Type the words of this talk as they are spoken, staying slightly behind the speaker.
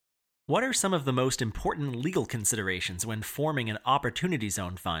What are some of the most important legal considerations when forming an Opportunity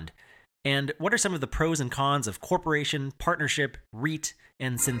Zone fund? And what are some of the pros and cons of corporation, partnership, REIT,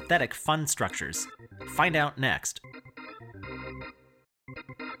 and synthetic fund structures? Find out next.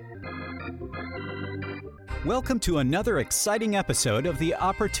 Welcome to another exciting episode of the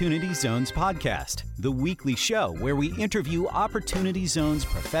Opportunity Zones podcast, the weekly show where we interview Opportunity Zones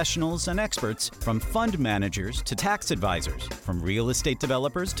professionals and experts, from fund managers to tax advisors, from real estate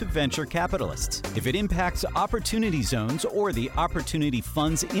developers to venture capitalists. If it impacts Opportunity Zones or the opportunity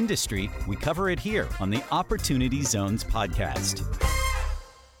funds industry, we cover it here on the Opportunity Zones podcast.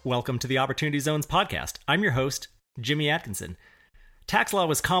 Welcome to the Opportunity Zones podcast. I'm your host, Jimmy Atkinson. Tax law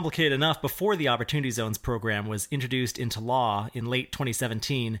was complicated enough before the Opportunity Zones program was introduced into law in late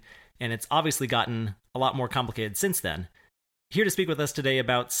 2017, and it's obviously gotten a lot more complicated since then. Here to speak with us today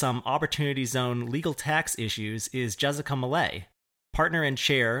about some Opportunity Zone legal tax issues is Jessica Millay, partner and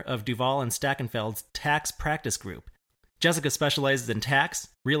chair of Duval and Stackenfeld's Tax Practice Group. Jessica specializes in tax,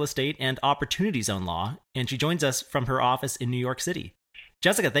 real estate, and Opportunity Zone law, and she joins us from her office in New York City.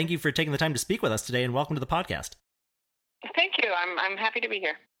 Jessica, thank you for taking the time to speak with us today, and welcome to the podcast. Thank you. I'm happy to be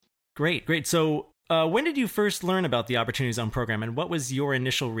here. Great. So when did you first learn about the Opportunity Zone program, and what was your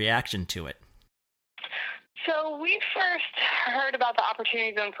initial reaction to it? So we first heard about the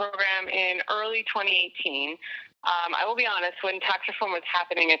Opportunity Zone program in early 2018. I will be honest, when tax reform was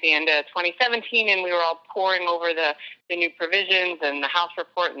happening at the end of 2017 and we were all poring over the new provisions and the House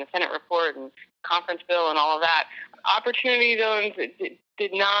report and the Senate report and conference bill and all of that, Opportunity Zones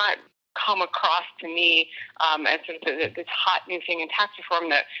did not come across to me as sort of this hot new thing in tax reform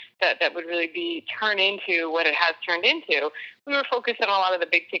that would really be turned into what it has turned into. We were focused on a lot of the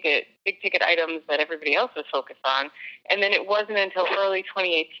big ticket items that everybody else was focused on, and then it wasn't until early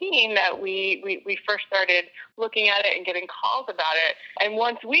 2018 that we first started looking at it and getting calls about it. And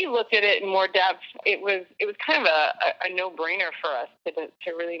once we looked at it in more depth, it was kind of a no-brainer for us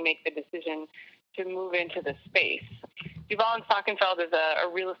to really make the decision to move into the space. Duval and Stackenfeld is a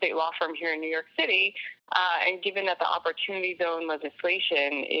real estate law firm here in New York City, and given that the Opportunity Zone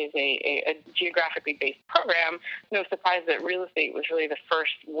legislation is a geographically based program, no surprise that real estate was really the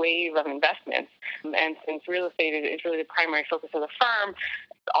first wave of investments. And since real estate is really the primary focus of the firm,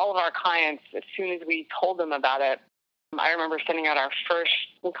 all of our clients, as soon as we told them about it, I remember sending out our first,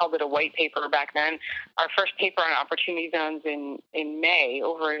 we called it a white paper back then, our first paper on Opportunity Zones in May,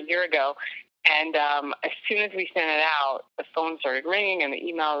 over a year ago. And as soon as we sent it out, the phone started ringing and the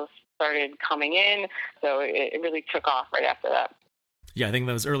emails started coming in. So it really took off right after that. Yeah, I think in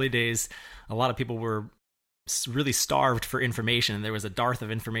those early days, a lot of people were really starved for information. There was a dearth of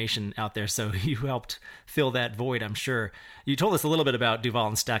information out there, so you helped fill that void, I'm sure. You told us a little bit about Duval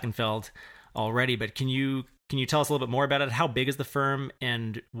and Stackenfeld already, but can you tell us a little bit more about it? How big is the firm,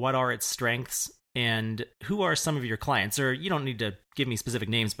 and what are its strengths? And who are some of your clients? Or you don't need to give me specific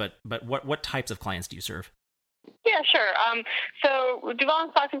names, but what types of clients do you serve? Yeah, sure. So Duval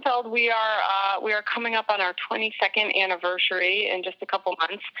and Stackenfeld, we are coming up on our 22nd anniversary in just a couple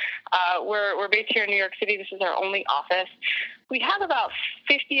months. We're based here in New York City. This is our only office. We have about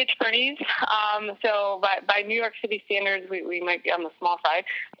 50 attorneys. So by New York City standards, we might be on the small side.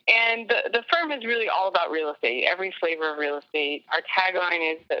 And the firm is really all about real estate, every flavor of real estate. Our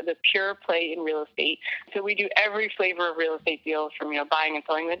tagline is the pure play in real estate. So we do every flavor of real estate deals, from buying and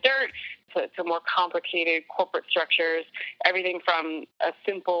selling the dirt to more complicated corporate structures, everything from a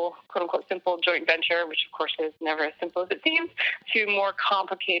simple, quote-unquote, simple joint venture, which of course is never as simple as it seems, to more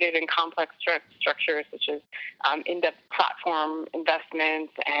complicated and complex structures, such as in-depth platform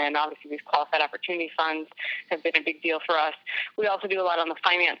investments, and obviously these qualified opportunity funds have been a big deal for us. We also do a lot on the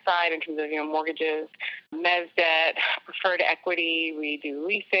finance side in terms of mortgages, mezz debt, preferred equity. We do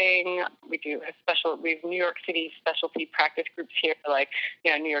leasing. We have New York City specialty practice groups here, like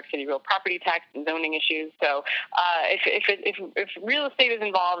New York City real property tax and zoning issues. So if real estate is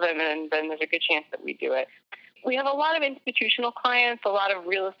involved, then there's a good chance that we do it. We have a lot of institutional clients, a lot of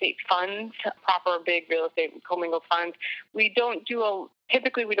real estate funds, proper big real estate commingled funds.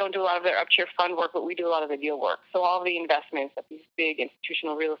 Typically we don't do a lot of their up-tier fund work, but we do a lot of the deal work. So all of the investments that these big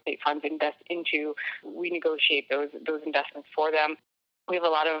institutional real estate funds invest into, we negotiate those investments for them. We have a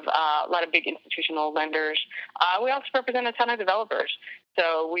lot of big institutional lenders. We also represent a ton of developers.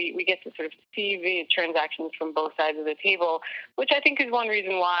 So we get to sort of see the transactions from both sides of the table, which I think is one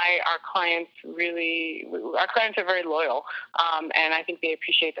reason why our clients are very loyal. And I think they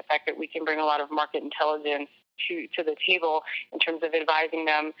appreciate the fact that we can bring a lot of market intelligence to the table in terms of advising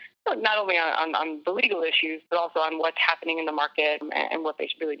them, not only on the legal issues, but also on what's happening in the market and what they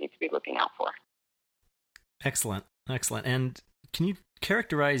should really need to be looking out for. Excellent. And can you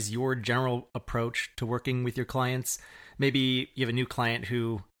characterize your general approach to working with your clients? Maybe you have a new client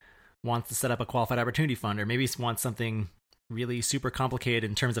who wants to set up a qualified opportunity fund, or maybe wants something really super complicated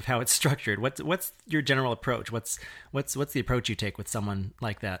in terms of how it's structured. What's your general approach? What's the approach you take with someone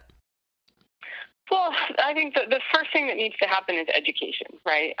like that? Well, I think the first thing that needs to happen is education,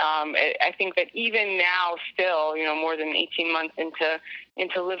 right? I think that even now, still, more than 18 months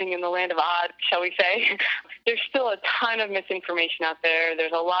into living in the land of Oz, shall we say, there's still a ton of misinformation out there.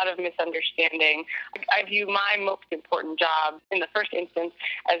 There's a lot of misunderstanding. I view my most important job in the first instance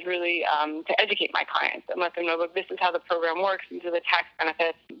as really to educate my clients and let them know, look, this is how the program works. These are the tax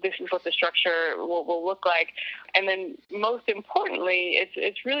benefits. This is what the structure will look like. And then most importantly,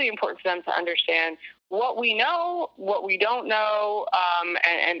 it's really important for them to understand what we know, what we don't know,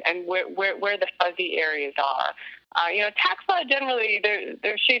 and where the fuzzy areas are. Tax law generally,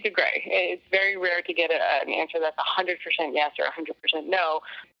 there's shades of gray. It's very rare to get an answer that's 100% yes or 100% no.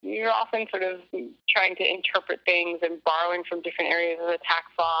 You're often sort of trying to interpret things and borrowing from different areas of the tax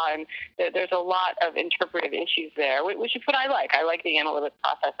law, and there's a lot of interpretive issues there, which is what I like. I like the analytic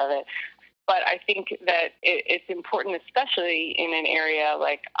process of it. But I think that it's important, especially in an area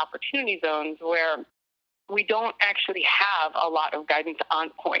like opportunity zones, where we don't actually have a lot of guidance on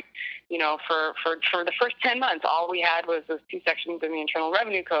point. For the first 10 months, all we had was those two sections in the Internal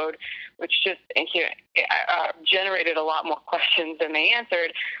Revenue Code, which just generated a lot more questions than they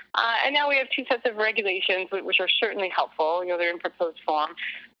answered. And now we have two sets of regulations, which are certainly helpful. They're in proposed form.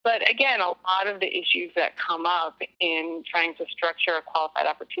 But again, a lot of the issues that come up in trying to structure a qualified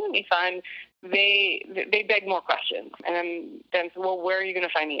opportunity fund, they beg more questions. And then, well, where are you going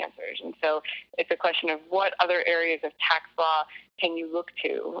to find the answers? And so it's a question of what other areas of tax law can you look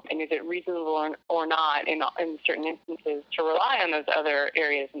to, and is it reasonable or not in certain instances to rely on those other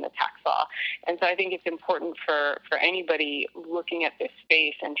areas in the tax law? And so I think it's important for anybody looking at this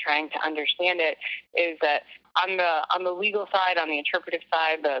space and trying to understand it is that on the legal side, on the interpretive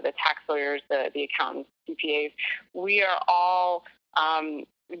side, the tax lawyers, the accountants, CPAs, we are all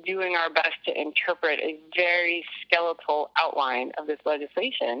doing our best to interpret a very skeletal outline of this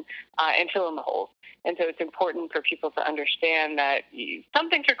legislation and fill in the holes. And so it's important for people to understand that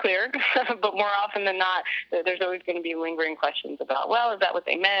some things are clear, but more often than not, there's always going to be lingering questions about, well, is that what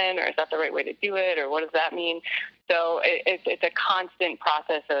they meant, or is that the right way to do it, or what does that mean? So it's a constant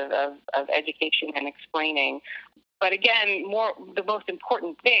process of education and explaining. But again, the most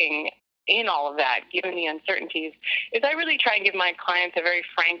important thing in all of that, given the uncertainties, is I really try and give my clients a very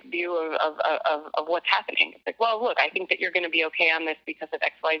frank view of what's happening. It's like, well, look, I think that you're going to be okay on this because of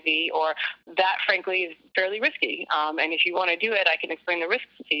X, Y, Z, or that, frankly, is fairly risky. And if you want to do it, I can explain the risks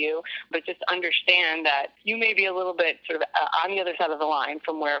to you, but just understand that you may be a little bit sort of on the other side of the line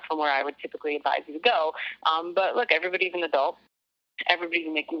from where I would typically advise you to go. But look, everybody's an adult. Everybody's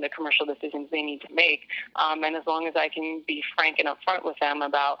making the commercial decisions they need to make. And as long as I can be frank and upfront with them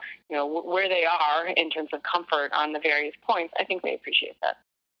about, where they are in terms of comfort on the various points, I think they appreciate that.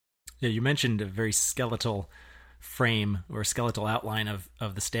 Yeah, you mentioned a very skeletal frame or skeletal outline of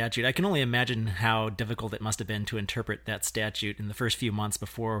the statute. I can only imagine how difficult it must have been to interpret that statute in the first few months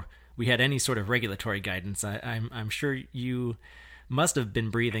before we had any sort of regulatory guidance. I'm sure you must have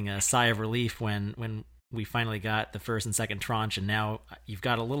been breathing a sigh of relief when we finally got the first and second tranche, and now you've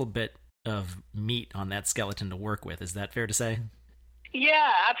got a little bit of meat on that skeleton to work with. Is that fair to say?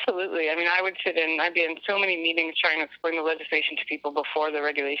 Yeah, absolutely. I mean, I'd be in so many meetings trying to explain the legislation to people before the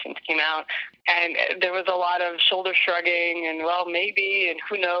regulations came out. And there was a lot of shoulder shrugging and, well, maybe, and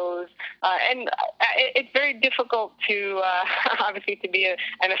who knows. And it's very difficult to, obviously, to be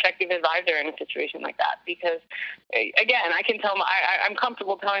an effective advisor in a situation like that. Because, again, I can tell I'm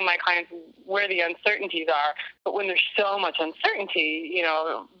comfortable telling my clients where the uncertainties are. But when there's so much uncertainty,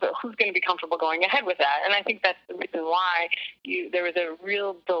 who's going to be comfortable going ahead with that? And I think that's the reason why there was a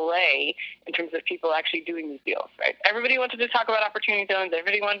real delay in terms of people actually doing these deals, right? Everybody wanted to talk about opportunity zones.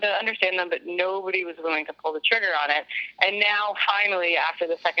 Everybody wanted to understand them, but nobody was willing to pull the trigger on it. And now, finally, after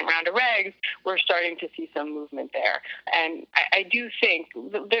the second round of regs, we're starting to see some movement there. And I do think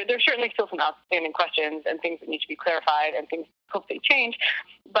there's certainly still some outstanding questions and things that need to be clarified and things hope they change.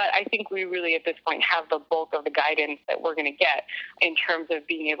 But I think we really, at this point, have the bulk of the guidance that we're going to get in terms of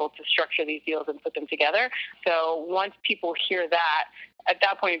being able to structure these deals and put them together. So once people hear that, at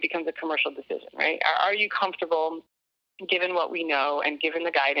that point, it becomes a commercial decision, right? Are you comfortable given what we know and given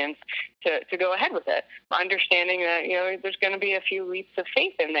the guidance, to go ahead with it. Understanding that, there's going to be a few leaps of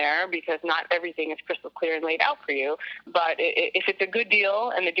faith in there because not everything is crystal clear and laid out for you. But if it's a good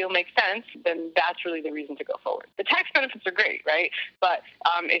deal and the deal makes sense, then that's really the reason to go forward. The tax benefits are great, right? But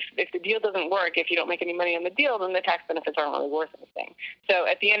if the deal doesn't work, if you don't make any money on the deal, then the tax benefits aren't really worth anything. So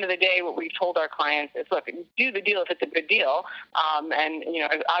at the end of the day, what we've told our clients is, look, do the deal if it's a good deal. And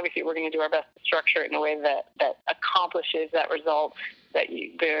obviously we're going to do our best to structure it in a way that accomplishes that result, that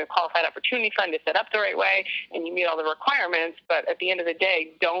the Qualified Opportunity Fund is set up the right way and you meet all the requirements. But at the end of the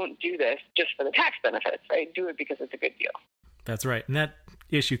day, don't do this just for the tax benefits, right? Do it because it's a good deal. That's right. And that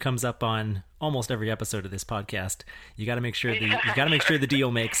issue comes up on almost every episode of this podcast. You got to make sure the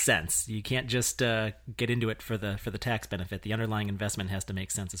deal makes sense. You can't just get into it for the tax benefit. The underlying investment has to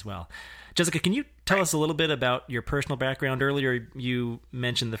make sense as well. Jessica, can you tell us a little bit about your personal background? Earlier, you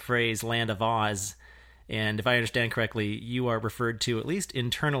mentioned the phrase Land of Oz. And if I understand correctly, you are referred to, at least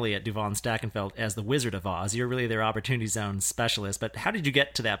internally at Duval & Stackenfeld, as the Wizard of Oz. You're really their Opportunity Zone specialist. But how did you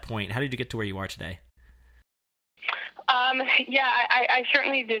get to that point? How did you get to where you are today? I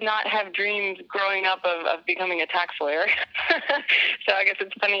certainly did not have dreams growing up of becoming a tax lawyer. So I guess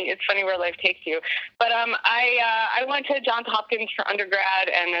it's funny where life takes you. But I went to Johns Hopkins for undergrad,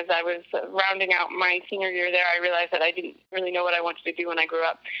 and as I was rounding out my senior year there, I realized that I didn't really know what I wanted to do when I grew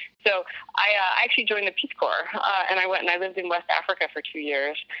up. So I actually joined the Peace Corps, and I went and I lived in West Africa for 2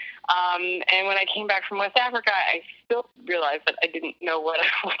 years. And when I came back from West Africa, I still realized that I didn't know what I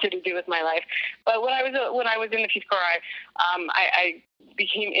wanted to do with my life. But when I was in the Peace Corps, I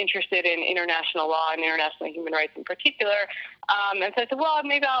became interested in international law and international human rights in particular. And so I said, well,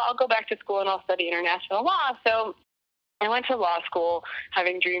 maybe I'll go back to school and I'll study international law. So I went to law school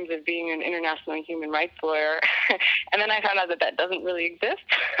having dreams of being an international human rights lawyer, and then I found out that doesn't really exist.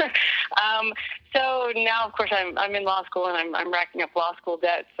 So now, of course, I'm in law school and I'm racking up law school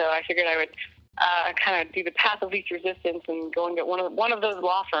debt. So I figured I would kind of do the path of least resistance and go and get one of those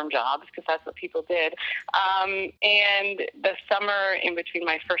law firm jobs, because that's what people did. And the summer in between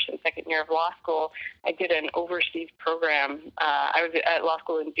my first and second year of law school, I did an overseas program. I was at law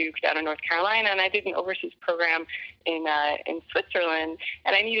school in Duke down in North Carolina, and I did an overseas program in Switzerland,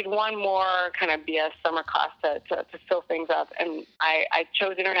 and I needed one more kind of BS summer class to fill things up, and I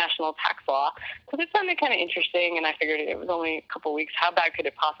chose international tax law because it sounded kind of interesting, and I figured it was only a couple weeks. How bad could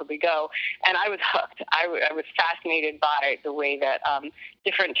it possibly go? And I was hooked. I was fascinated by the way that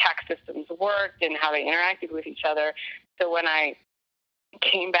different tax systems worked and how they interacted with each other. So when I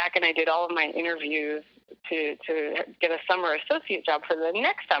came back and I did all of my interviews to get a summer associate job for the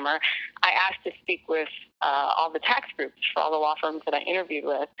next summer, I asked to speak with all the tax groups for all the law firms that I interviewed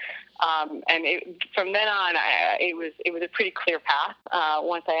with. And from then on, it was a pretty clear path.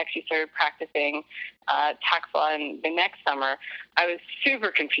 Once I actually started practicing tax law in the next summer, I was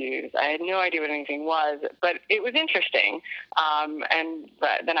super confused. I had no idea what anything was, but it was interesting. And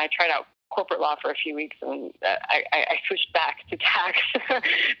then I tried out corporate law for a few weeks, and I switched back to tax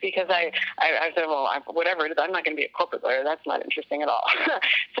because I said, well, whatever it is, I'm not going to be a corporate lawyer. That's not interesting at all.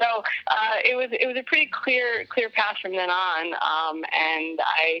 So it was a pretty clear path from then on, and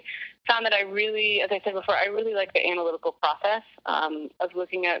I found that I really, as I said before, I really like the analytical process of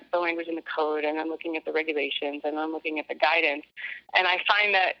looking at the language in the code, and then looking at the regulations, and then looking at the guidance. And I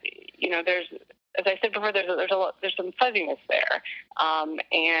find that, there's, as I said before, there's some fuzziness there,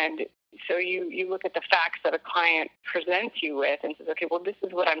 and so you look at the facts that a client presents you with and says, okay, well, this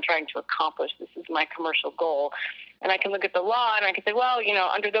is what I'm trying to accomplish. This is my commercial goal. And I can look at the law and I can say, well,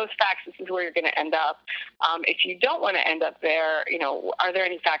 under those facts, this is where you're going to end up. If you don't want to end up there, are there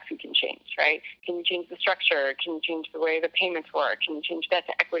any facts we can change, right? Can you change the structure? Can you change the way the payments work? Can you change debt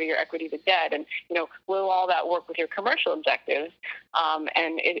to equity or equity to debt? And, will all that work with your commercial objectives?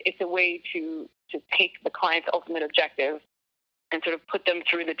 And it's a way to take the client's ultimate objective and sort of put them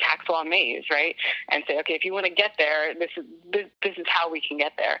through the tax law maze, right? And say, okay, if you want to get there, this is how we can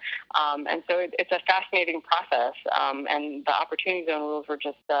get there. And so it's a fascinating process. And the Opportunity Zone rules were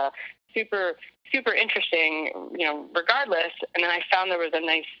just super, super interesting, regardless. And then I found there was a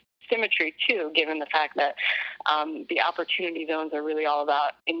nice symmetry too, given the fact that the opportunity zones are really all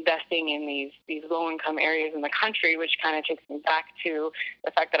about investing in these low-income areas in the country, which kind of takes me back to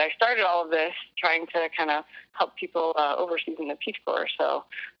the fact that I started all of this trying to kind of help people overseas in the Peace Corps. So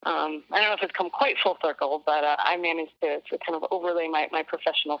I don't know if it's come quite full circle, but I managed to kind of overlay my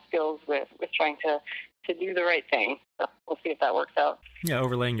professional skills with trying to do the right thing. So we'll see if that works out. Yeah,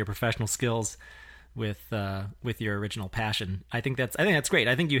 overlaying your professional skills with your original passion. I think that's great.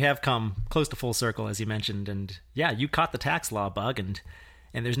 I think you have come close to full circle, as you mentioned, and yeah, you caught the tax law bug, and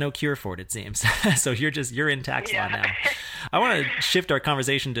and there's no cure for it, it seems. So you're in tax law now. I want to shift our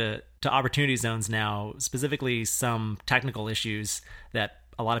conversation to opportunity zones now, specifically some technical issues that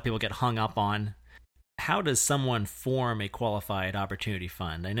a lot of people get hung up on. How does someone form a qualified opportunity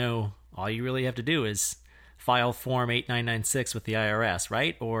fund? I know all you really have to do is file Form 8996 with the IRS,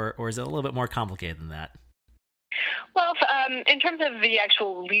 right? Or is it a little bit more complicated than that? Well, in terms of the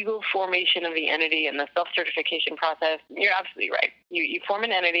actual legal formation of the entity and the self-certification process, you're absolutely right. You form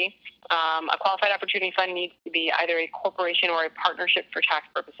an entity. A qualified opportunity fund needs to be either a corporation or a partnership for tax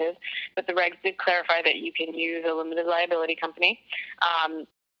purposes, but the regs did clarify that you can use a limited liability company.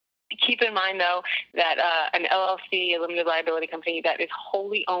 Keep in mind, though, that an LLC, a limited liability company that is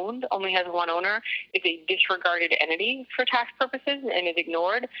wholly owned, only has one owner, is a disregarded entity for tax purposes and is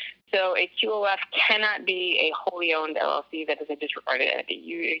ignored. So a QOF cannot be a wholly owned LLC that is a disregarded entity.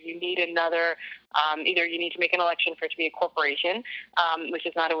 You need another, either you need to make an election for it to be a corporation, which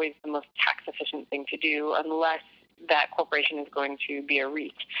is not always the most tax efficient thing to do unless that corporation is going to be a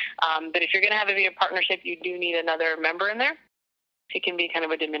REIT. But if you're going to have it be a partnership, you do need another member in there. It can be kind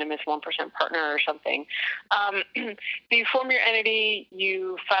of a de minimis 1% partner or something. You form your entity,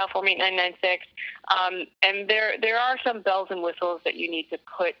 you file Form 8996, and there are some bells and whistles that you need to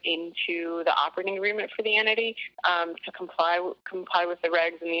put into the operating agreement for the entity to comply with the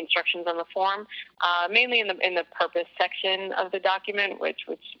regs and the instructions on the form, mainly in the purpose section of the document, which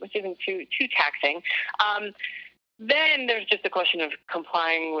isn't too taxing. Then there's just a question of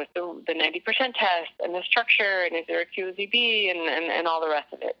complying with the 90% test and the structure, and is there a QZB and all the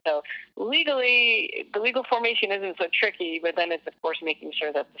rest of it. So legally, the legal formation isn't so tricky, but then it's, of course, making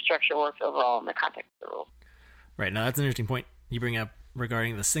sure that the structure works overall in the context of the rules. Right. Now, that's an interesting point you bring up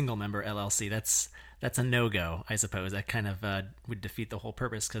regarding the single-member LLC. That's a no-go, I suppose. That kind of would defeat the whole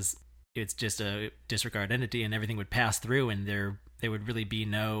purpose because it's just a disregard entity and everything would pass through, and there would really be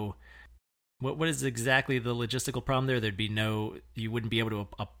no... What is exactly the logistical problem there? There'd be you wouldn't be able to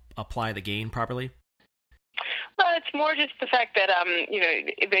apply the gain properly? Well, it's more just the fact that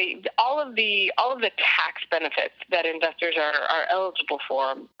all of the tax benefits that investors are eligible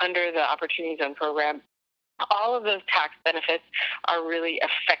for under the Opportunity Zone program, all of those tax benefits are really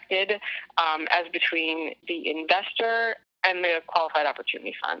affected as between the investor and the qualified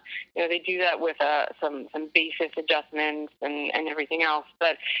opportunity fund. They do that with some basis adjustments and everything else.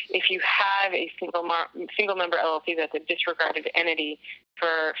 But if you have a single member LLC that's a disregarded entity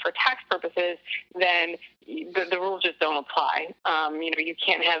for tax purposes, then the rules just don't apply. You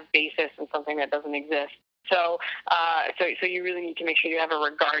can't have basis in something that doesn't exist. So you really need to make sure you have a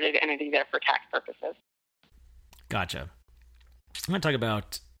regarded entity there for tax purposes. Gotcha. I'm going to talk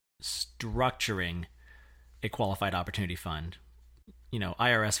about structuring a qualified opportunity fund.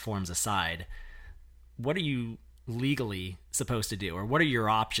 IRS forms aside, what are you legally supposed to do, or what are your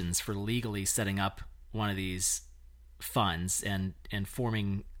options for legally setting up one of these funds and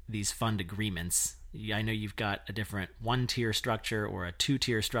forming these fund agreements? I know you've got a different 1-tier structure or a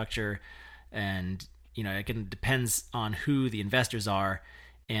 2-tier structure, and it depends on who the investors are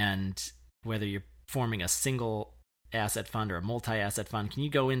and whether you're forming a single asset fund or a multi-asset fund. Can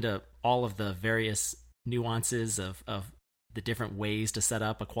you go into all of the various nuances of the different ways to set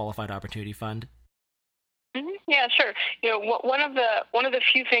up a qualified opportunity fund? Mm-hmm. Yeah, sure. One of the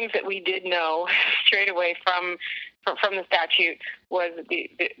few things that we did know straight away from the statute was the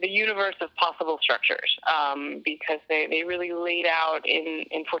universe of possible structures, because they really laid out in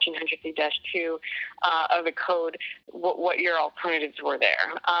 1400C-2 of the code what your alternatives were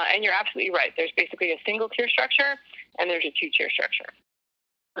there. And you're absolutely right. There's basically a single-tier structure and there's a 2-tier structure.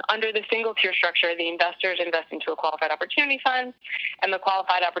 Under the single-tier structure, the investors invest into a qualified opportunity fund, and the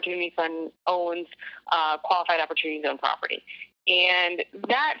qualified opportunity fund owns qualified opportunity zone property. And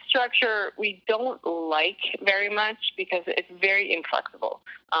that structure we don't like very much because it's very inflexible.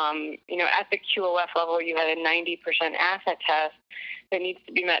 At the QOF level, you had a 90% asset test that needs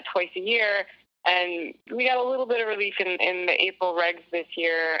to be met twice a year. And we got a little bit of relief in the April regs this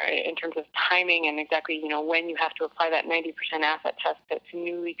year in terms of timing and exactly, when you have to apply that 90% asset test to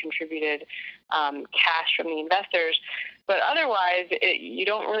newly contributed cash from the investors. But otherwise, you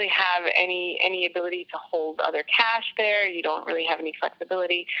don't really have any ability to hold other cash there. You don't really have any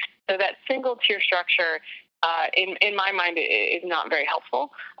flexibility. So that single-tier structure, in my mind, is not very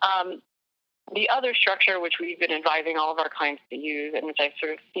helpful. The other structure, which we've been advising all of our clients to use, and which I've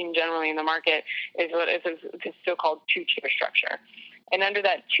sort of seen generally in the market, is what is the so-called 2-tier structure. And under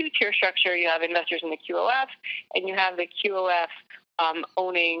that 2-tier structure, you have investors in the QOF, and you have the QOF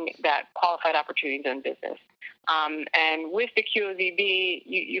owning that qualified opportunity zone business. And with the QOZB,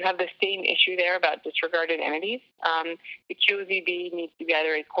 you have the same issue there about disregarded entities. The QOZB needs to be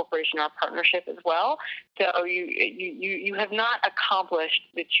either a corporation or a partnership as well. So you have not accomplished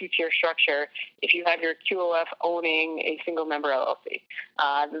the two-tier structure if you have your QOF owning a single-member LLC.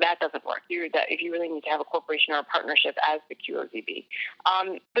 That doesn't work. If you really need to have a corporation or a partnership as the QOZB.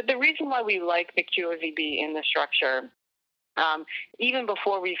 But the reason why we like the QOZB in the structure, even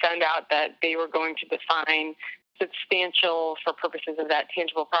before we found out that they were going to define substantial for purposes of that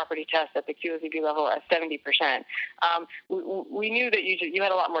tangible property test at the QOZB level at 70%, we knew that you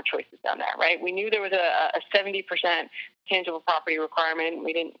had a lot more choices down there, right? We knew there was a 70% tangible property requirement.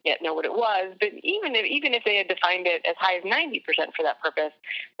 We didn't yet know what it was, but even if they had defined it as high as 90% for that purpose,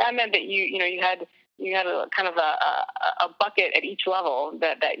 that meant that you had a kind of a bucket at each level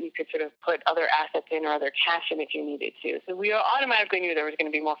that you could sort of put other assets in or other cash in if you needed to. So we automatically knew there was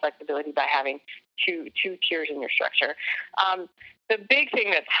going to be more flexibility by having two tiers in your structure. The big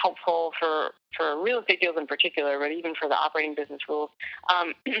thing that's helpful for real estate deals in particular, but even for the operating business rules,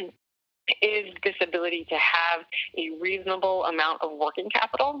 is this ability to have a reasonable amount of working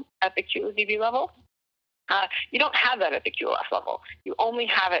capital at the QOZB level. You don't have that at the QOF level. You only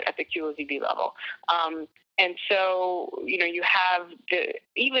have it at the QOZB level. And so, you have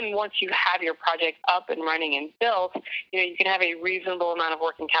even once you have your project up and running and built, you can have a reasonable amount of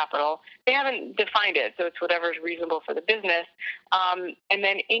working capital. They haven't defined it, so it's whatever's reasonable for the business. And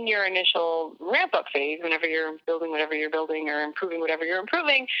then in your initial ramp-up phase, whenever you're building whatever you're building or improving whatever you're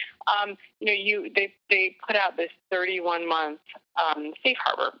improving, they put out this 31-month safe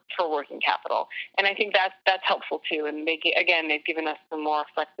harbor for working capital, and I think that's helpful too. And they've given us some more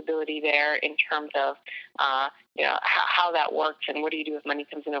flexibility there in terms of how that works and what do you do if money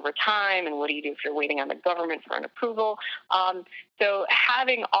comes in over time, and what do you do if you're waiting on the government for an approval. So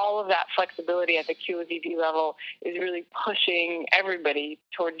having all of that flexibility at the QOZB level is really pushing everybody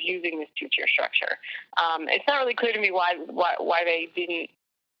towards using this two-tier structure. It's not really clear to me why they didn't.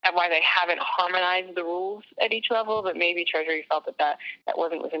 And why they haven't harmonized the rules at each level, but maybe Treasury felt that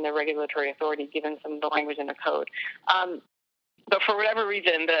wasn't within their regulatory authority given some of the language in the code. But for whatever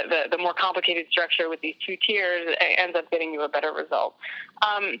reason, the more complicated structure with these two tiers ends up getting you a better result.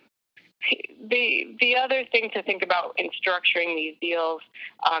 The other thing to think about in structuring these deals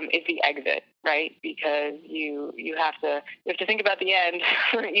is the exit, right? Because you have to think about the end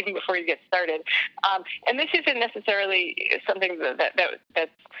even before you get started. And this isn't necessarily something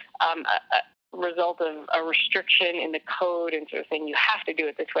that's a result of a restriction in the code and sort of saying you have to do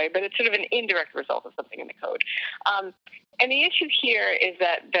it this way, but it's sort of an indirect result of something in the code. And the issue here is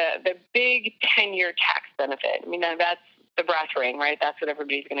that the big 10-year tax benefit, that's the brass ring, right? That's what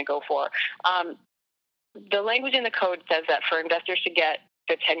everybody's going to go for. The language in the code says that for investors to get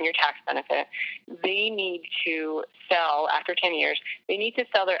the 10-year tax benefit, they need to sell, after 10 years, they need to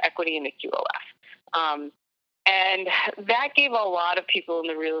sell their equity in the QOF. And that gave a lot of people in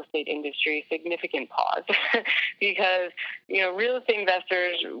the real estate industry significant pause because, real estate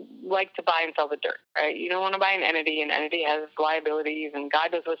investors like to buy and sell the dirt, right? You don't want to buy an entity. An entity has liabilities, and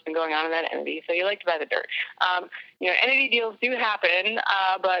God knows what's been going on in that entity, so you like to buy the dirt. Entity deals do happen,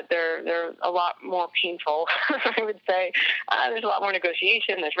 but they're a lot more painful, I would say. There's a lot more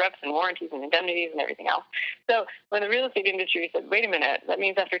negotiation. There's reps and warranties and indemnities and everything else. So when the real estate industry said, wait a minute, that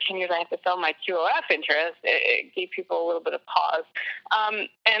means after 10 years I have to sell my QOF interest, it gave people a little bit of pause.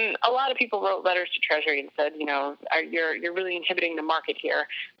 And a lot of people wrote letters to Treasury and said, you're really inhibiting the market here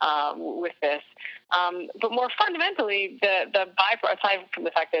with this. But more fundamentally, the byproduct, aside from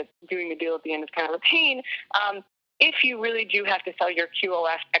the fact that doing the deal at the end is kind of a pain, if you really do have to sell your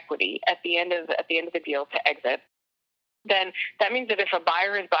QOF equity at the end of the deal to exit, then that means that if a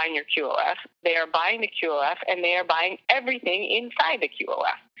buyer is buying your QOF, they are buying the QOF and they are buying everything inside the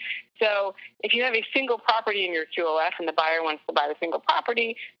QOF. So if you have a single property in your QOF and the buyer wants to buy the single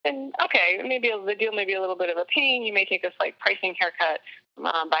property, then okay, maybe the deal may be a little bit of a pain. You may take a slight pricing haircut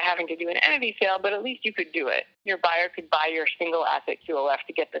by having to do an entity sale, but at least you could do it. Your buyer could buy your single asset QOF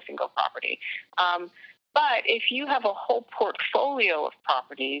to get the single property. But if you have a whole portfolio of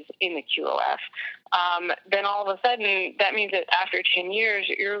properties in the QOF, then all of a sudden that means that after 10 years,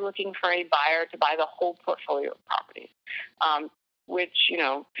 you're looking for a buyer to buy the whole portfolio of properties, which,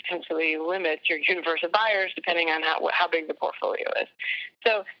 potentially limits your universe of buyers depending on how big the portfolio is.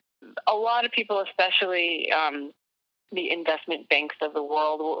 So a lot of people, especially the investment banks of the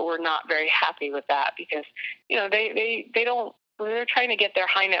world, were not very happy with that because, they're trying to get their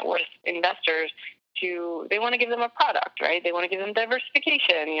high net worth investors they want to give them a product, right? They want to give them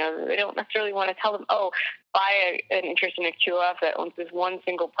diversification. They don't necessarily want to tell them, oh, buy an interest in a QOF that owns this one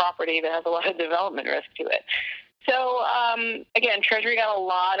single property that has a lot of development risk to it. So, again, Treasury got a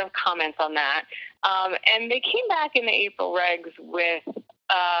lot of comments on that. And they came back in the April regs with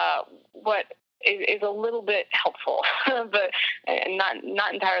what is a little bit helpful, but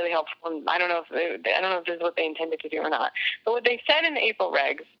not entirely helpful. I don't know if this is what they intended to do or not. But what they said in the April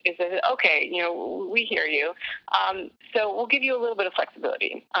regs is that, okay, we hear you. So we'll give you a little bit of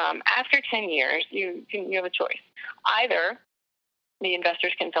flexibility. After 10 years, you have a choice. Either the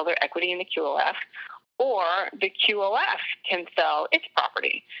investors can sell their equity in the QOF, or the QOF can sell its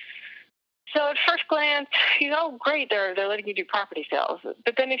property. So at first glance, great, they're letting you do property sales.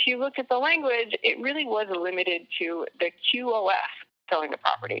 But then if you look at the language, it really was limited to the QOF selling the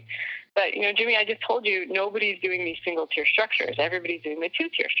property. But, Jimmy, I just told you, nobody's doing these single-tier structures. Everybody's doing the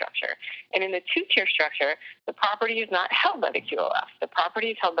two-tier structure. And in the two-tier structure, the property is not held by the QOF. The property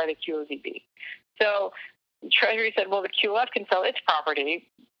is held by the QOZB. So Treasury said, well, the QOF can sell its property.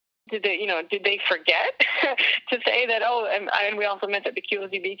 Did they forget to say that, and we also meant that the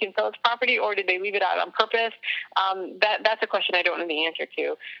QOZB can sell its property, or did they leave it out on purpose? That's a question I don't know the answer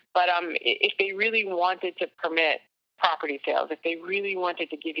to. But if they really wanted to permit property sales, if they really wanted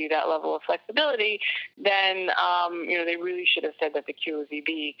to give you that level of flexibility, then, they really should have said that the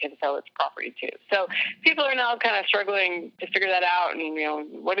QOZB can sell its property too. So people are now kind of struggling to figure that out.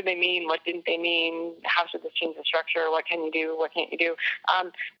 And, what did they mean? What didn't they mean? How should this change the structure? What can you do? What can't you do?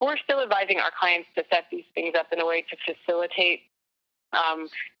 We're still advising our clients to set these things up in a way to facilitate QOF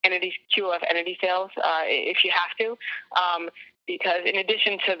entity sales if you have to. Because in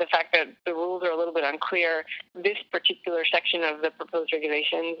addition to the fact that the rules are a little bit unclear, this particular section of the proposed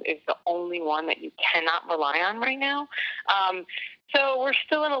regulations is the only one that you cannot rely on right now. So we're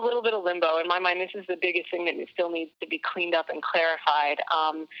still in a little bit of limbo. In my mind, this is the biggest thing that still needs to be cleaned up and clarified.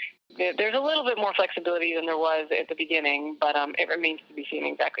 There's a little bit more flexibility than there was at the beginning, but it remains to be seen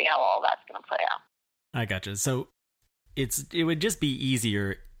exactly how all that's going to play out. I gotcha. So it would just be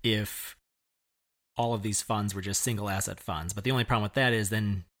easier if all of these funds were just single asset funds. But the only problem with that is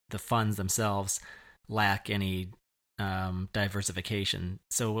then the funds themselves lack any diversification.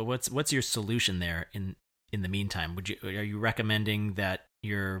 So what's your solution there in the meantime? Are you recommending that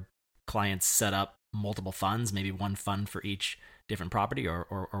your clients set up multiple funds, maybe one fund for each different property,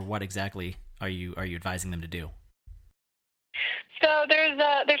 or what exactly are you advising them to do? So there's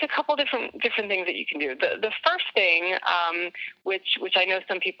a couple different things that you can do. The first thing, which I know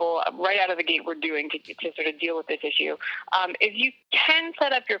some people right out of the gate were doing to sort of deal with this issue, is you can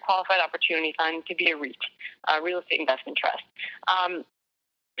set up your qualified opportunity fund to be a REIT, a real estate investment trust.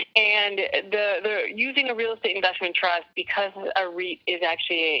 And the using a real estate investment trust, because a REIT is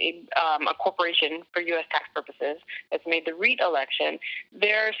actually a corporation for U.S. tax purposes, that's made the REIT election,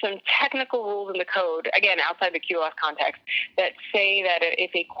 there are some technical rules in the code, again, outside the QOF context, that say that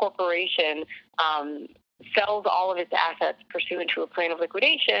if a corporation sells all of its assets pursuant to a plan of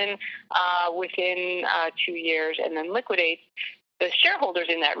liquidation within 2 years and then liquidates, the shareholders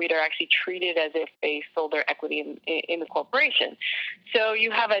in that REIT are actually treated as if they sold their equity in the corporation. So you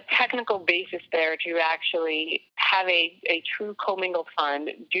have a technical basis there to actually have a true commingled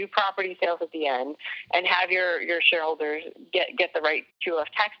fund, do property sales at the end, and have your shareholders get the right QOF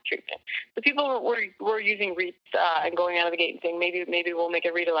tax treatment. So people were using REITs and going out of the gate and saying maybe we'll make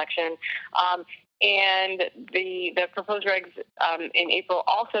a REIT election. And the proposed regs in April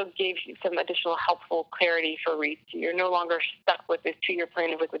also gave you some additional helpful clarity for REITs. You're no longer stuck with this 2-year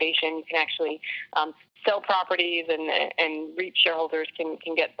plan of liquidation. You can actually sell properties, and REIT shareholders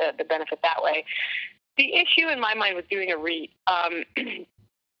can get the benefit that way. The issue in my mind with doing a REIT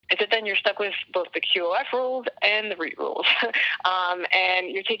is that then you're stuck with both the QOF rules and the REIT rules. And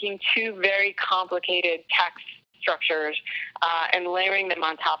you're taking two very complicated tax structures and layering them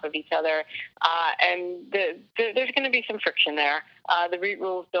on top of each other. And there's going to be some friction there. The REIT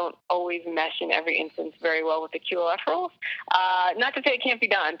rules don't always mesh in every instance very well with the QOF rules. Not to say it can't be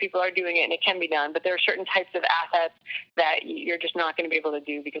done. People are doing it and it can be done, but there are certain types of assets that you're just not going to be able to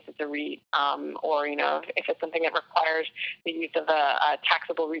do because it's a REIT, or, if it's something that requires the use of a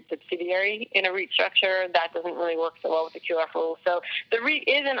taxable REIT subsidiary in a REIT structure, that doesn't really work so well with the QOF rules. So the REIT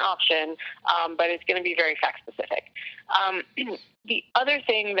is an option, but it's going to be very fact-specific. The other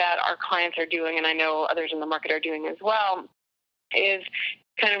thing that our clients are doing, and I know others in the market are doing as well, is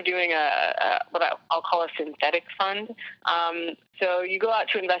kind of doing what I'll call a synthetic fund. So you go out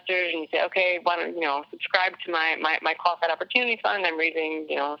to investors and you say, okay, why don't subscribe to my qualified opportunity fund? I'm raising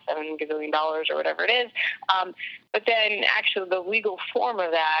 $7 gazillion or whatever it is. But then actually the legal form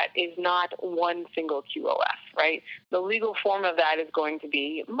of that is not one single QOF, right? The legal form of that is going to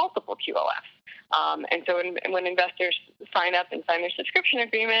be multiple QOFs. And so when investors sign up and sign their subscription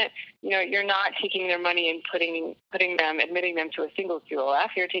agreement, you're not taking their money and admitting them to a single QOF.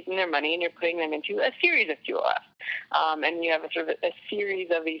 You're taking their money and you're putting them into a series of QOFs. And you have a sort of a series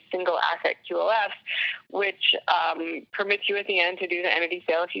of these single asset QOFs, which permits you at the end to do the entity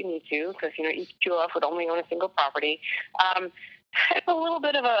sale if you need to, because each QOF would only own a single property. It's a little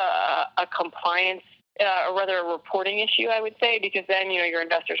bit of a compliance, or rather a reporting issue, I would say, because then, your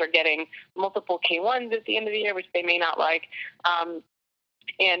investors are getting multiple K1s at the end of the year, which they may not like.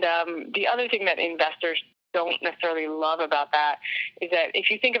 And the other thing that investors don't necessarily love about that is that if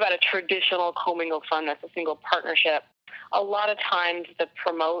you think about a traditional commingled fund that's a single partnership, a lot of times the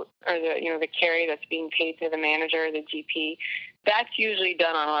promote or the carry that's being paid to the manager, the GP, that's usually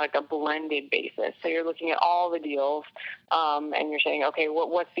done on like a blended basis. So you're looking at all the deals, and you're saying, okay,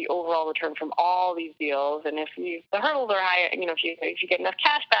 what's the overall return from all these deals? And if the hurdles are high, if you get enough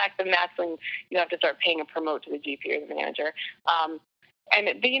cash back, then that's when you have to start paying a promote to the GP or the manager. And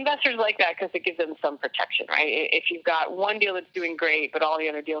the investors like that because it gives them some protection, right? If you've got one deal that's doing great, but all the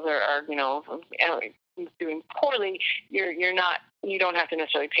other deals are doing poorly, you don't have to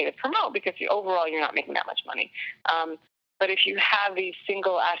necessarily pay the promote because overall you're not making that much money. But if you have these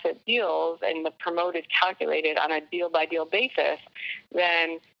single asset deals and the promote is calculated on a deal by deal basis,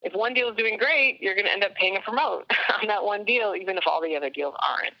 then if one deal is doing great, you're going to end up paying a promote on that one deal, even if all the other deals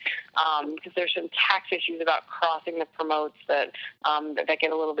aren't. Because there's some tax issues about crossing the promotes that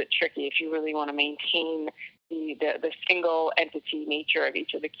get a little bit tricky if you really want to maintain the single entity nature of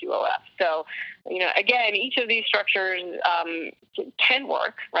each of the QOFs. So, again, each of these structures can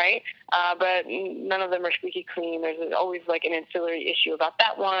work, right? But none of them are squeaky clean. There's always like an ancillary issue about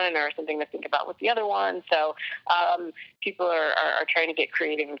that one or something to think about with the other one. So people are trying to get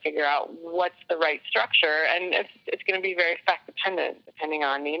creative and figure out what's the right structure. And it's going to be very fact dependent, depending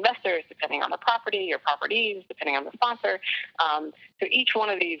on the investors, depending on the property or properties, depending on the sponsor. So each one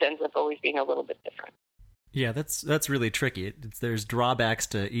of these ends up always being a little bit different. Yeah, that's really tricky. There's drawbacks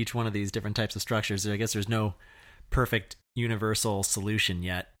to each one of these different types of structures. I guess there's no perfect universal solution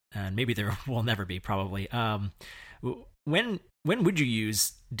yet, and maybe there will never be, probably. When would you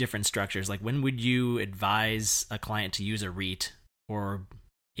use different structures? Like, when would you advise a client to use a REIT, or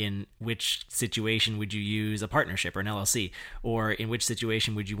in which situation would you use a partnership or an LLC, or in which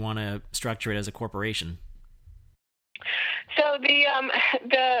situation would you want to structure it as a corporation? So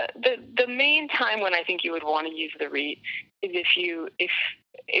the main time when I think you would want to use the REIT is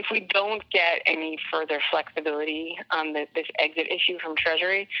if we don't get any further flexibility on this exit issue from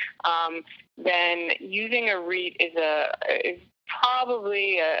Treasury, then using a REIT is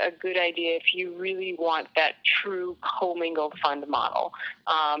probably a good idea if you really want that true commingled fund model,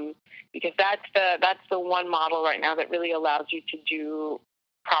 because that's the one model right now that really allows you to do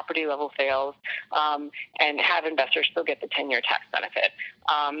property level sales and have investors still get the 10-year tax benefit.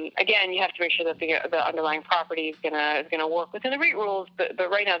 Again, you have to make sure that the underlying property is gonna work within the REIT rules, but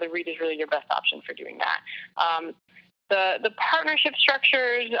right now the REIT is really your best option for doing that. The partnership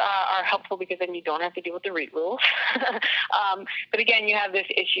structures are helpful because then you don't have to deal with the REIT rules. But again, you have this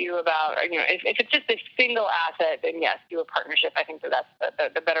issue about, if it's just a single asset, then yes, do a partnership. I think that's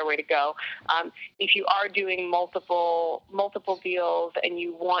the better way to go. If you are doing multiple deals and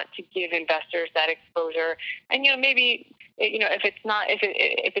you want to give investors that exposure, and maybe if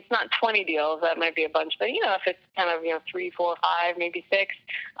it's not 20 deals, that might be a bunch. But if it's kind of 3, 4, 5, maybe 6.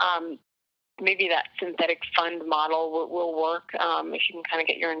 Maybe that synthetic fund model will work if you can kind of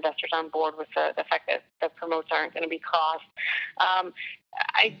get your investors on board with the fact that the promotes aren't going to be crossed.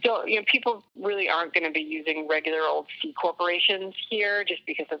 People really aren't going to be using regular old C corporations here just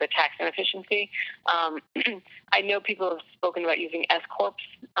because of the tax inefficiency. I know people have spoken about using S corps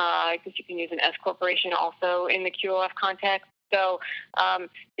because you can use an S corporation also in the QOF context. So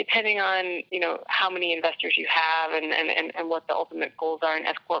depending on, how many investors you have and what the ultimate goals are, an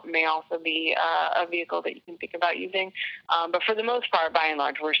S Corp may also be a vehicle that you can think about using. But for the most part, by and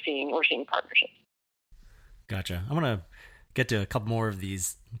large, we're seeing partnerships. Gotcha. I want to get to a couple more of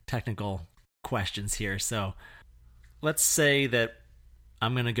these technical questions here. So let's say that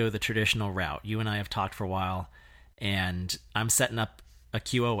I'm going to go the traditional route. You and I have talked for a while, and I'm setting up a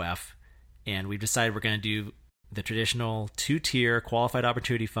QOF, and we've decided we're going to do the traditional 2-tier qualified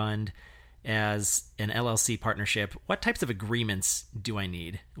opportunity fund, as an LLC partnership, what types of agreements do I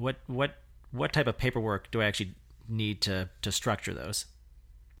need? What type of paperwork do I actually need to structure those?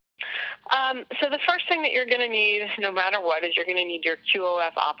 So the first thing that you're going to need, no matter what, is you're going to need your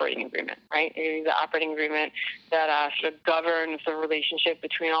QOF operating agreement, right? You're going to need the operating agreement that sort of governs the relationship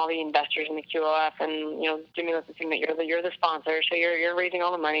between all the investors in the QOF. And, Jimmy, let's assume that you're the sponsor, so you're raising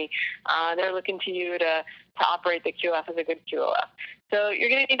all the money. They're looking to you to operate the QOF as a good QOF. So you're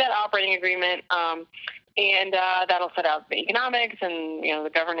going to need that operating agreement. And that'll set out the economics and,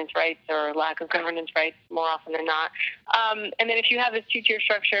 the governance rights or lack of governance rights more often than not. And then if you have this two-tier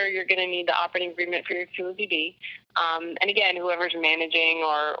structure, you're going to need the operating agreement for your QOZB. And again, whoever's managing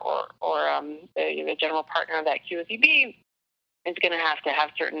or the general partner of that QOZB is going to have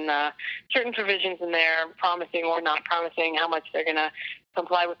certain provisions in there, promising or not promising how much they're going to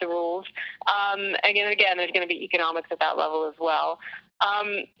comply with the rules. Again, there's going to be economics at that level as well.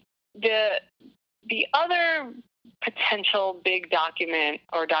 The other potential big document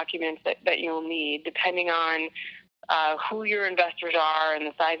or documents that you'll need, depending on who your investors are and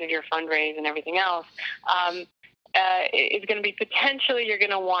the size of your fundraise and everything else, is going to be potentially you're going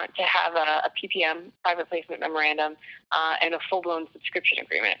to want to have a PPM, private placement memorandum, and a full-blown subscription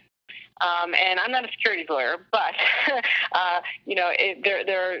agreement. And I'm not a securities lawyer, but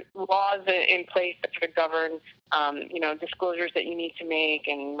there are laws in place that sort of govern disclosures that you need to make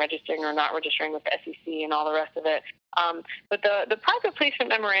and registering or not registering with the SEC and all the rest of it. But the private placement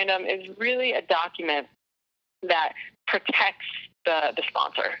memorandum is really a document that protects the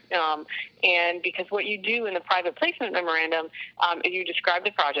sponsor. And because what you do in the private placement memorandum is you describe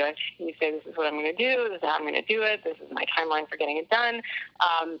the project. You say, this is what I'm going to do. This is how I'm going to do it. This is my timeline for getting it done.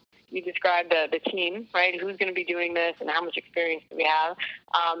 You describe the team, right? Who's going to be doing this and how much experience do we have?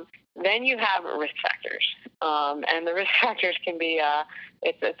 Then you have risk factors. And the risk factors can be,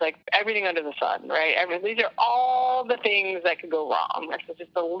 it's like everything under the sun, right? These are all the things that could go wrong. It's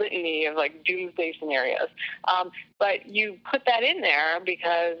just a litany of like doomsday scenarios. But you put that in there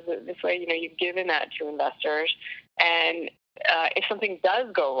because this way, you've given that to investors. And if something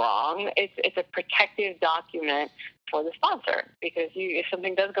does go wrong, it's a protective document for the sponsor, because if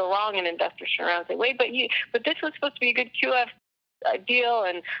something does go wrong and investors turn around and say, wait, but this was supposed to be a good QF deal,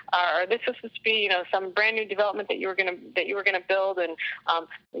 and or this was supposed to be some brand new development that you were gonna build, and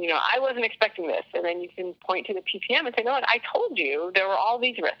I wasn't expecting this, and then you can point to the PPM and say, no, I told you there were all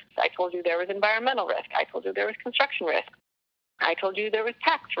these risks. I told you there was environmental risk. I told you there was construction risk. I told you there was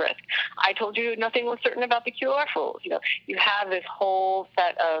tax risk. I told you nothing was certain about the QOF rules. You have this whole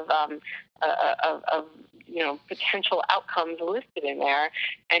set of potential outcomes listed in there,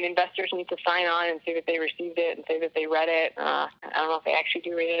 and investors need to sign on and say that they received it and say that they read it. I don't know if they actually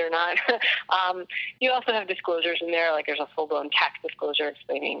do read it or not. You also have disclosures in there, like there's a full-blown tax disclosure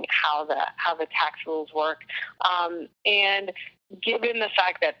explaining how the tax rules work. And given the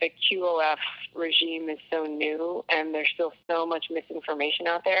fact that the QOF regime is so new and there's still so much misinformation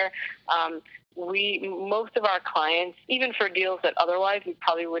out there, most of our clients, even for deals that otherwise we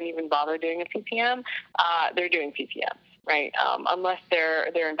probably wouldn't even bother doing a PPM, they're doing PPMs, right? Unless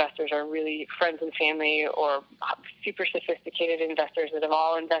their investors are really friends and family or super sophisticated investors that have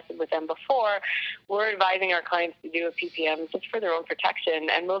all invested with them before, we're advising our clients to do a PPM just for their own protection,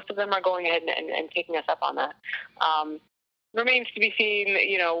 and most of them are going ahead and taking us up on that. Remains to be seen,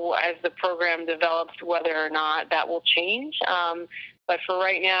 as the program develops, whether or not that will change. But for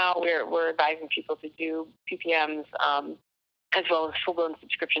right now, we're advising people to do PPMs as well as full-blown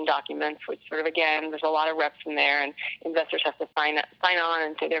subscription documents, which sort of, again, there's a lot of reps in there, and investors have to sign on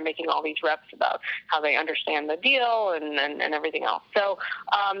and say they're making all these reps about how they understand the deal and everything else. So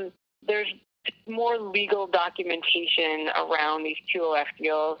there's more legal documentation around these QOF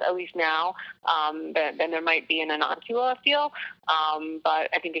deals, at least now, than there might be in a non-QOF deal. But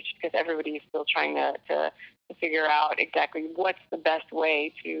I think it's just because everybody is still trying to figure out exactly what's the best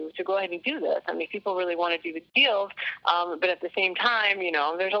way to go ahead and do this. I mean, people really want to do the deals, but at the same time,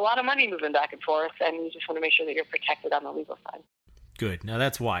 there's a lot of money moving back and forth, and you just want to make sure that you're protected on the legal side. Good. Now,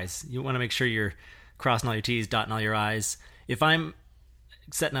 that's wise. You want to make sure you're crossing all your T's, dotting all your I's. If I'm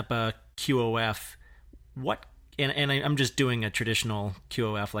setting up a QOF, and I'm just doing a traditional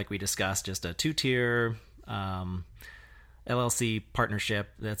QOF like we discussed, just a two-tier LLC partnership,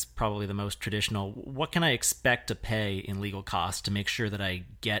 that's probably the most traditional. What can I expect to pay in legal costs to make sure that I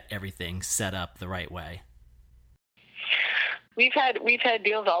get everything set up the right way? We've had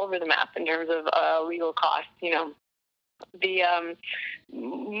deals all over the map in terms of legal costs.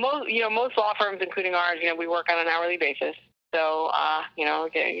 Most law firms, including ours, we work on an hourly basis. So, you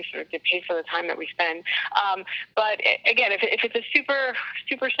sort of get paid for the time that we spend. But again, if it's a super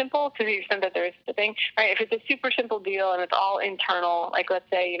simple, to the extent that there's the thing, right? If it's a super simple deal and it's all internal, like let's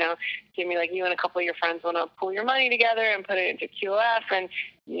say, Jimmy, like you and a couple of your friends want to pool your money together and put it into QOF, and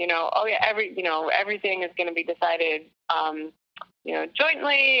everything is going to be decided,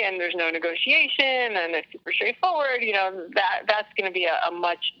 jointly, and there's no negotiation, and it's super straightforward. That's going to be a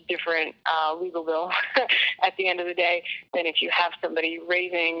much different legal bill at the end of the day than if you have somebody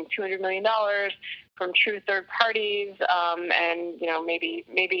raising $200 million from true third parties, and maybe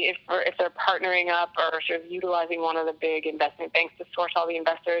if they're partnering up or sort of utilizing one of the big investment banks to source all the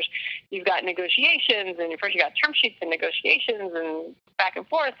investors, you've got negotiations, and first you got term sheets and negotiations and back and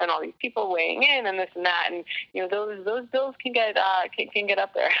forth, and all these people weighing in and this and that, and those bills can get up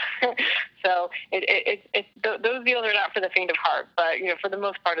there. So those deals are not for the faint of heart, but for the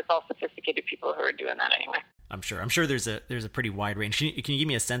most part, it's all sophisticated people who are doing that anyway. I'm sure there's a pretty wide range. Can you give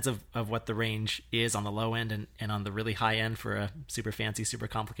me a sense of what the range is on the low end and on the really high end for a super fancy, super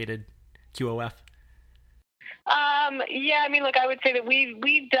complicated QOF? Look, I would say that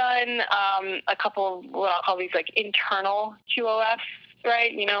we've done a couple of what I'll call these like internal QOFs,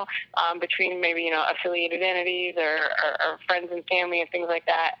 right? Between maybe, affiliated entities or friends and family and things like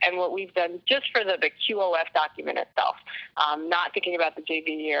that. And what we've done just for the QOF document itself, not thinking about the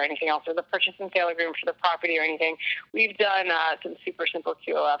JV or anything else, or the purchase and sale agreement for the property or anything, we've done some super simple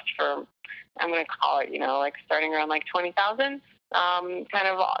QOFs for, I'm going to call it, like starting around like 20,000.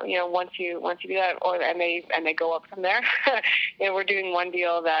 Once you do that, and they go up from there. We're doing one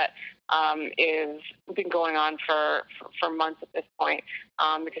deal that is been going on for months at this point,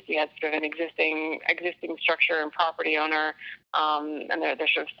 because we had sort of an existing structure and property owner, and they're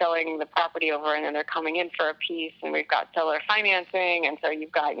sort of selling the property over, and then they're coming in for a piece, and we've got seller financing, and so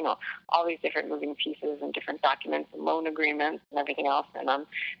you've got all these different moving pieces and different documents and loan agreements and everything else, and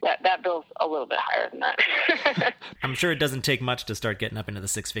that bill's a little bit higher than that. I'm sure it doesn't take much to start getting up into the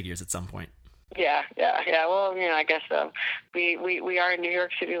six figures at some point. Yeah. Well, I guess we are a New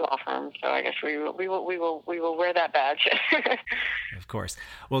York City law firm, so I guess we will wear that badge. Of course.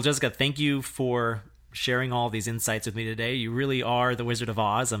 Well, Jessica, thank you for sharing all these insights with me today. You really are the Wizard of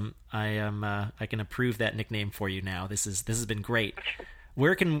Oz. I can approve that nickname for you now. This has been great.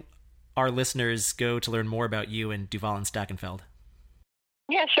 Where can our listeners go to learn more about you and Duval and Stackenfeld?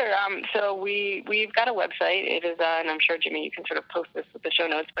 Yeah, sure. So we've got a website. It is, and I'm sure, Jimmy, you can sort of post this with the show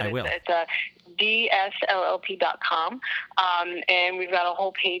notes, but it's DSLLP.com. And we've got a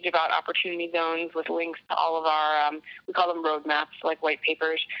whole page about opportunity zones with links to all of our, we call them roadmaps, like white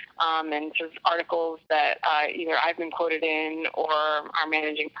papers, and sort of articles that either I've been quoted in, or our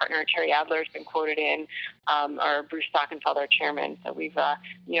managing partner, Terry Adler, has been quoted in, or Bruce Stackenfeld, our chairman. So we've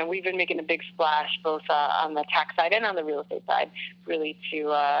been making a big splash both on the tax side and on the real estate side, really to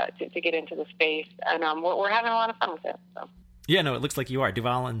get into the space, and we're having a lot of fun with it. So. Yeah, no, it looks like you are.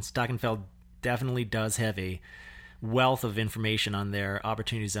 Duval and Stackenfeld definitely does have a wealth of information on their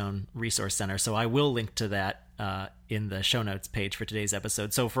Opportunity Zone Resource Center, so I will link to that in the show notes page for today's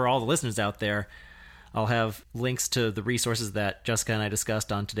episode. So for all the listeners out there, I'll have links to the resources that Jessica and I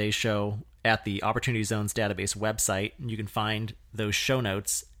discussed on today's show at the Opportunity Zones database website, and you can find those show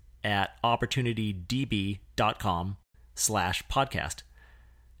notes at opportunitydb.com/podcast.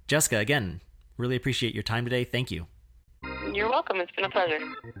 Jessica, again, really appreciate your time today. Thank you. You're welcome. It's been a pleasure.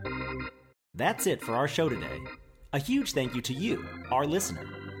 That's it for our show today. A huge thank you to you, our listener.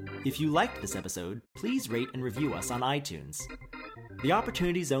 If you liked this episode, please rate and review us on iTunes. The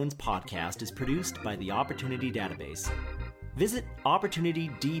Opportunity Zones podcast is produced by the Opportunity Database. Visit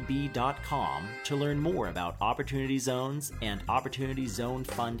opportunitydb.com to learn more about Opportunity Zones and Opportunity Zone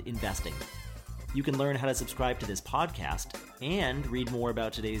Fund investing. You can learn how to subscribe to this podcast and read more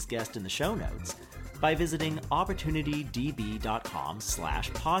about today's guest in the show notes by visiting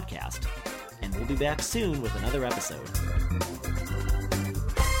opportunitydb.com/podcast. And we'll be back soon with another episode.